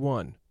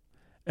 1891.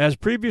 As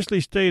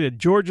previously stated,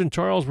 George and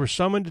Charles were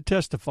summoned to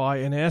testify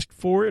and asked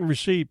for and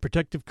received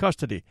protective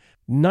custody.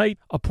 Knight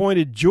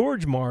appointed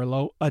George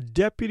Marlow a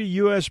Deputy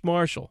U.S.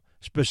 Marshal,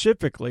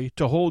 specifically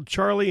to hold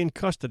Charlie in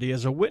custody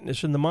as a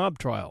witness in the mob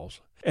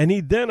trials. And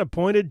he then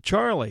appointed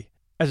Charlie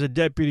as a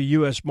Deputy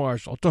U.S.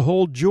 Marshal to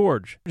hold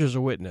George as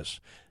a witness.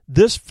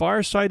 This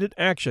far-sighted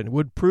action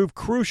would prove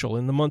crucial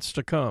in the months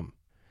to come.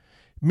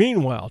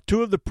 Meanwhile,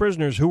 two of the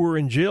prisoners who were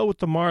in jail with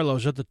the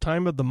Marlows at the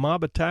time of the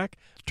mob attack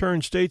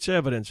turned state's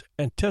evidence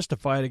and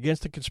testified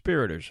against the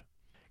conspirators.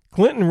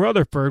 Clinton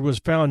Rutherford was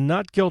found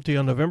not guilty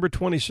on November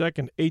 22,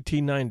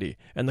 1890,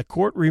 and the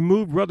court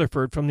removed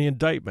Rutherford from the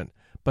indictment,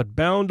 but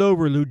bound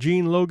over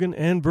Eugene Logan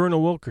and Verna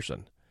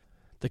Wilkerson.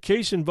 The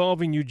case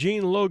involving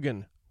Eugene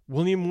Logan,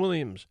 William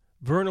Williams,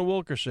 Verna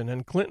Wilkerson,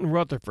 and Clinton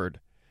Rutherford,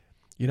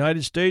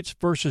 United States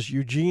versus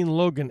Eugene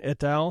Logan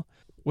et al.,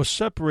 was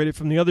separated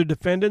from the other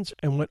defendants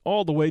and went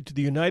all the way to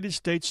the United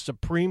States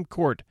Supreme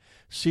Court.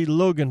 See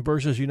Logan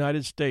versus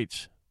United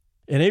States.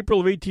 In April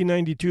of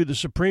 1892, the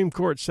Supreme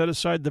Court set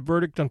aside the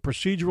verdict on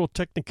procedural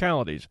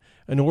technicalities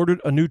and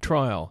ordered a new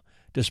trial.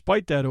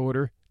 Despite that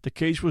order, the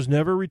case was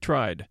never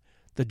retried.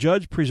 The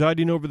judge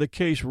presiding over the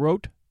case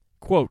wrote,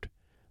 quote,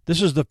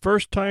 "This is the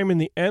first time in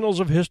the annals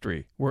of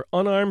history where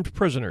unarmed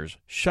prisoners,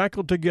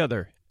 shackled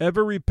together,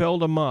 ever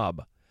repelled a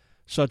mob.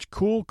 Such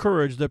cool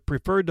courage that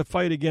preferred to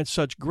fight against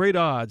such great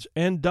odds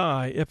and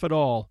die, if at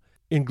all,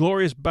 in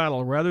glorious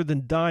battle rather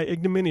than die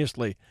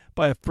ignominiously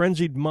by a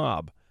frenzied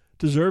mob,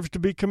 deserves to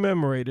be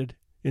commemorated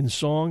in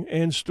song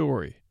and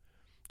story."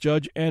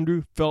 Judge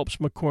Andrew Phelps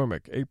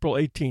McCormick, April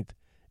 18,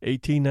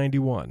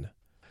 1891.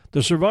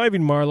 The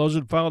surviving Marlows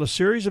had filed a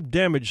series of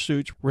damage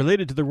suits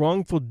related to the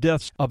wrongful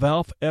deaths of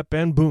Alf, Epp,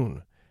 and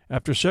Boone.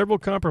 After several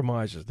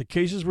compromises, the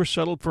cases were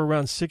settled for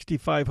around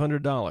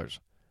 $6,500.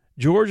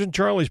 George and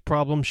Charlie's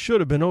problem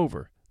should have been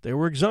over. They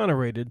were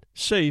exonerated,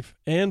 safe,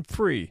 and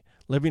free,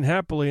 living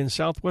happily in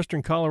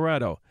southwestern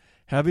Colorado,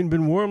 having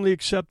been warmly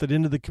accepted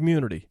into the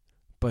community.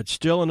 But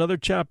still another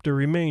chapter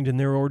remained in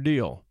their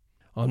ordeal.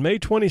 On May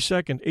 22,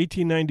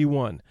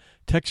 1891,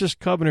 Texas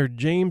Governor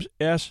James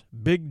S.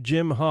 Big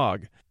Jim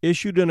Hogg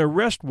issued an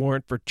arrest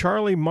warrant for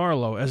Charlie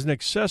Marlow as an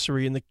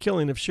accessory in the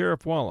killing of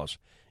Sheriff Wallace,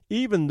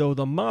 even though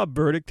the mob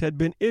verdict had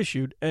been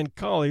issued and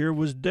Collier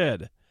was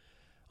dead.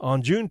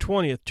 On June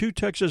 20th, two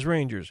Texas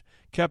Rangers,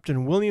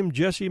 Captain William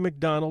Jesse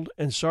McDonald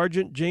and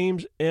Sergeant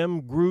James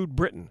M. Grood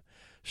Britton,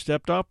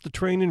 stepped off the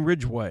train in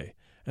Ridgeway,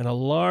 and a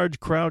large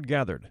crowd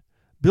gathered.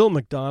 Bill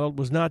McDonald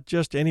was not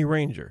just any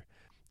ranger.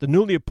 the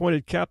newly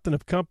appointed captain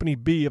of Company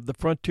B of the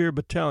Frontier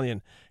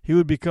Battalion, he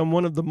would become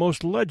one of the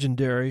most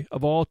legendary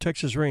of all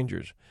Texas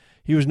Rangers.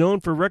 He was known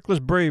for reckless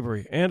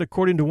bravery and,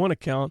 according to one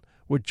account,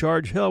 would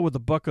charge hell with a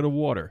bucket of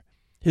water.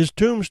 His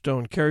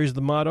tombstone carries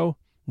the motto,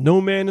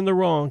 "No man in the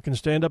wrong can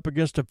stand up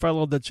against a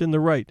fellow that's in the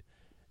right,"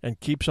 and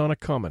keeps on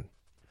a-comin'.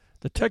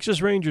 The Texas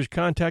Rangers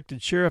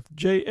contacted Sheriff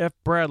J.F.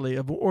 Bradley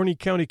of Orange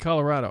County,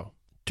 Colorado,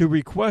 to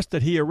request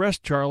that he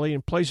arrest Charlie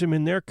and place him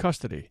in their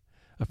custody.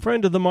 A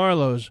friend of the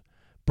Marlows,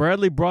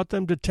 Bradley brought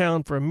them to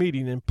town for a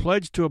meeting and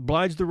pledged to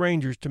oblige the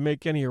Rangers to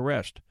make any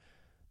arrest.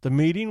 The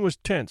meeting was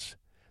tense.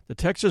 The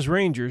Texas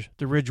Rangers,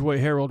 the Ridgeway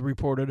Herald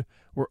reported,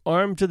 were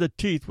armed to the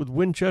teeth with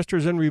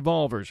Winchesters and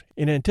revolvers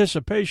in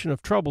anticipation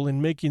of trouble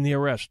in making the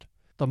arrest.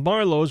 The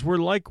Marlows were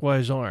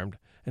likewise armed,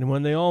 and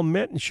when they all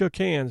met and shook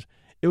hands,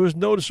 it was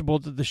noticeable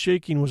that the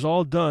shaking was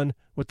all done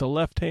with the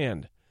left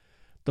hand.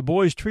 The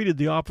boys treated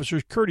the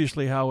officers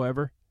courteously,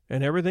 however,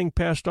 and everything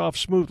passed off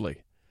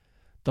smoothly.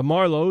 The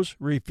Marlows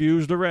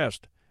refused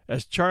arrest,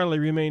 as Charlie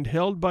remained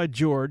held by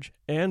George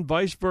and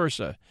vice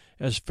versa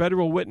as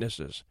federal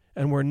witnesses,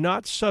 and were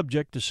not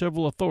subject to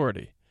civil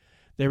authority.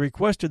 They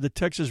requested the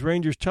Texas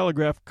Rangers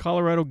telegraph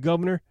Colorado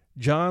Governor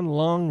John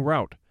Long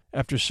Rout.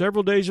 After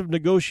several days of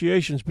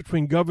negotiations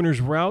between Governors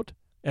Rout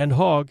and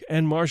Hogg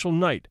and Marshal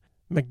Knight,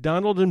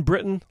 McDonald and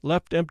Britton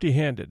left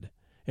empty-handed.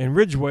 In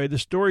Ridgeway, the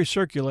story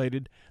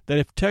circulated that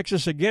if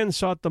Texas again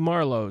sought the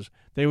Marlows,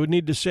 they would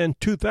need to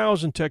send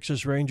 2,000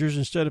 Texas Rangers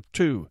instead of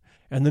 2,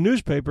 and the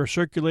newspaper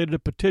circulated a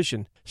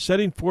petition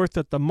setting forth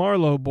that the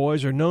Marlow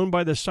boys are known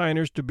by the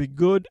signers to be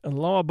good and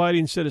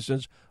law-abiding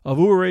citizens of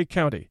Ouray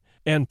County,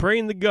 and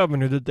praying the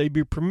governor that they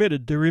be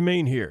permitted to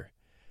remain here.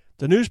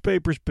 The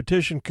newspaper's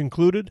petition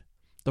concluded,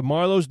 "The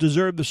Marlows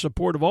deserve the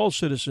support of all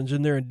citizens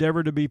in their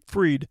endeavor to be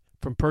freed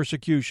from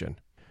persecution."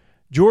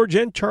 George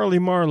and Charlie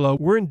Marlow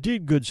were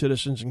indeed good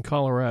citizens in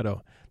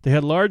Colorado. They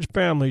had large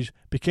families,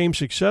 became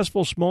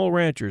successful small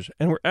ranchers,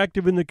 and were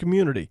active in the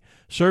community,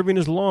 serving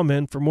as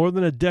lawmen for more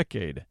than a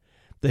decade.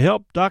 They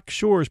helped Doc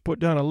Shores put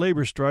down a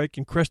labor strike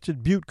in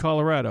Crested Butte,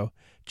 Colorado,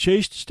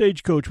 chased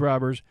stagecoach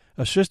robbers,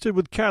 assisted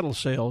with cattle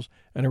sales,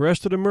 and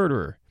arrested a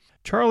murderer.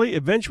 Charlie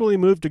eventually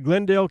moved to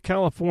Glendale,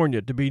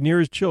 California to be near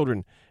his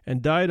children,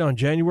 and died on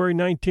January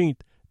 19,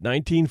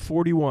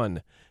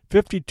 1941,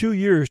 52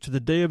 years to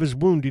the day of his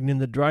wounding in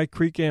the Dry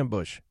Creek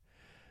ambush.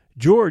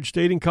 George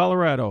stayed in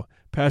Colorado,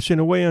 passing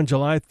away on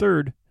July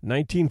 3,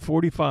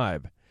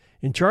 1945.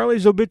 In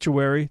Charlie's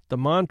obituary, the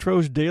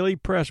Montrose Daily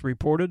Press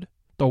reported,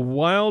 "The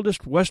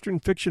wildest Western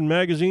fiction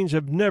magazines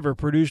have never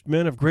produced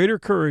men of greater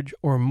courage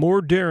or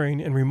more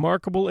daring and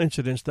remarkable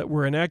incidents that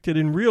were enacted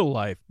in real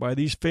life by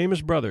these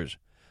famous brothers.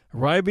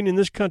 Arriving in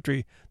this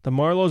country, the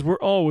Marlows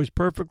were always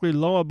perfectly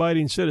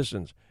law-abiding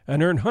citizens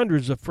and earned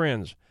hundreds of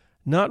friends,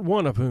 not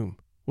one of whom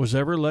was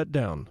ever let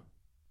down."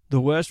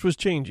 The West was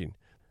changing.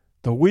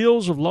 The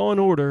wheels of law and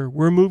order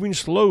were moving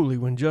slowly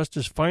when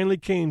justice finally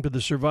came to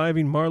the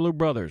surviving Marlow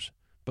brothers,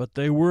 but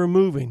they were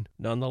moving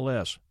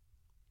nonetheless.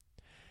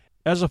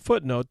 As a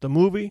footnote, the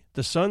movie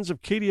The Sons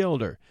of Katie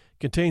Elder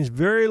contains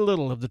very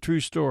little of the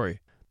true story.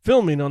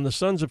 Filming on The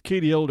Sons of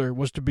Katie Elder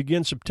was to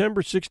begin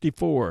September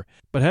 1964,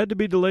 but had to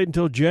be delayed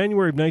until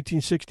January of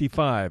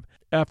 1965,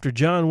 after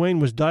John Wayne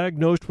was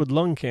diagnosed with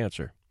lung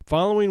cancer.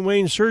 Following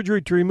Wayne's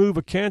surgery to remove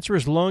a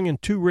cancerous lung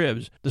and 2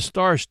 ribs, the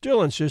star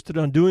still insisted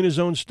on doing his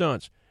own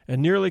stunts, and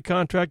nearly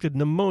contracted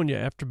pneumonia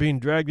after being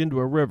dragged into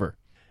a river.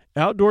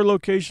 Outdoor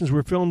locations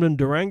were filmed in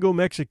Durango,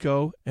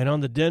 Mexico, and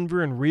on the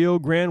Denver and Rio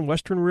Grande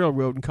Western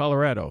Railroad in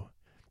Colorado.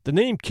 The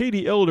name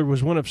Katie Elder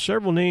was one of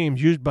several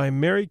names used by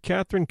Mary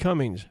Catherine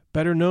Cummings,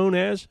 better known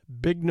as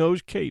Big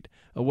Nose Kate,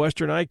 a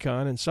Western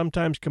icon and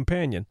sometimes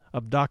companion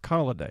of Doc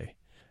Holliday.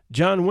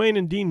 John Wayne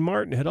and Dean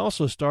Martin had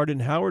also starred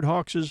in Howard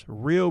Hawks'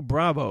 Rio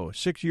Bravo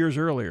 6 years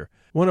earlier,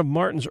 one of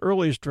Martin's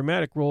earliest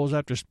dramatic roles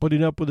after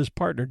splitting up with his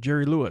partner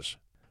Jerry Lewis.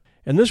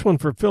 And this one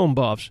for film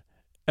buffs.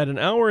 At 1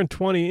 hour and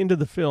 20 into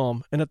the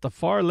film, and at the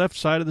far left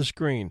side of the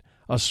screen,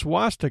 a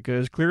swastika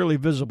is clearly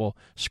visible,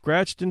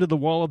 scratched into the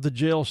wall of the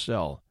jail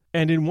cell,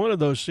 and in one of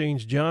those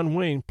scenes John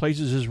Wayne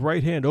places his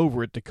right hand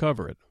over it to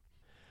cover it.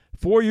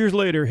 4 years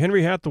later,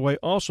 Henry Hathaway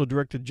also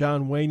directed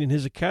John Wayne in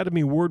his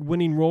Academy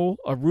Award-winning role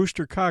of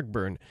Rooster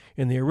Cogburn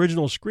in the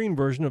original screen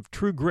version of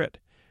True Grit.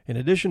 In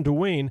addition to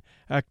Wayne,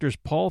 actors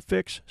Paul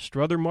Fix,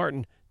 Strother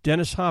Martin,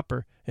 Dennis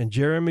Hopper, and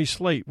Jeremy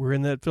Slate were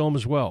in that film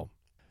as well.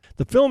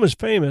 The film is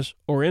famous,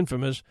 or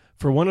infamous,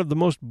 for one of the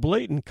most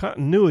blatant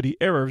continuity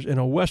errors in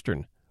a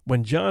Western,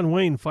 when John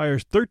Wayne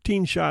fires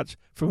 13 shots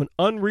from an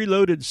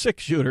unreloaded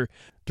 6-shooter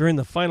during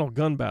the final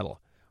gun battle.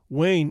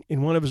 Wayne,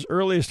 in one of his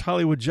earliest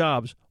Hollywood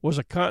jobs, was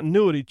a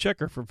continuity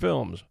checker for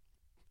films.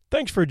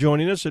 Thanks for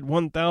joining us at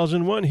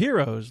 1001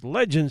 Heroes,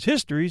 Legends,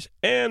 Histories,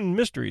 and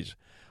Mysteries.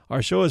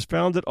 Our show is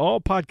found at all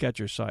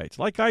podcatcher sites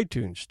like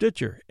iTunes,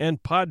 Stitcher,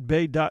 and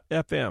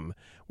podbay.fm,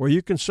 where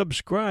you can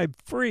subscribe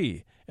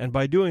free, and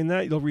by doing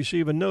that you'll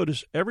receive a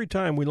notice every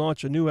time we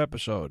launch a new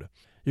episode.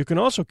 You can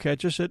also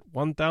catch us at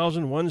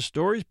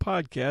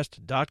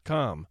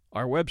 1001storiespodcast.com,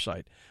 our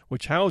website,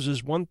 which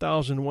houses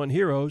 1001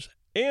 Heroes,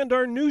 and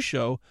our new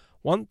show,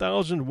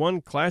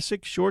 1001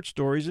 Classic Short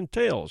Stories and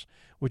Tales,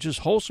 which is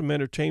wholesome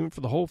entertainment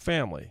for the whole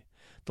family.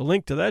 The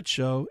link to that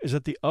show is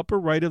at the upper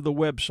right of the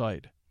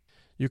website.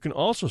 You can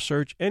also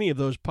search any of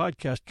those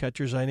podcast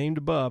catchers I named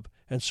above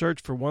and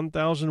search for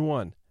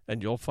 1001,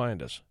 and you'll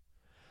find us.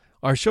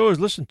 Our show is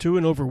listened to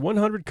in over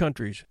 100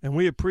 countries, and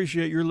we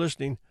appreciate your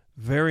listening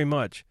very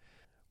much.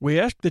 We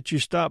ask that you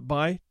stop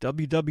by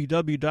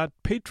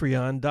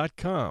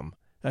www.patreon.com.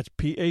 That's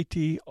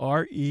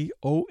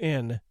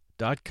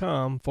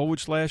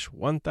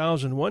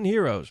patreon.com/1001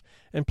 Heroes,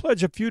 and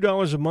pledge a few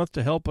dollars a month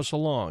to help us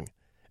along,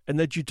 and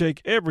that you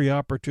take every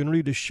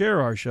opportunity to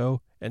share our show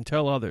and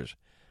tell others.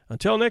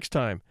 Until next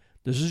time,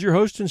 this is your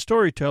host and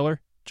storyteller,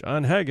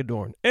 John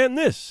Hagedorn, and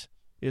this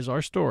is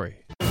our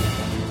story.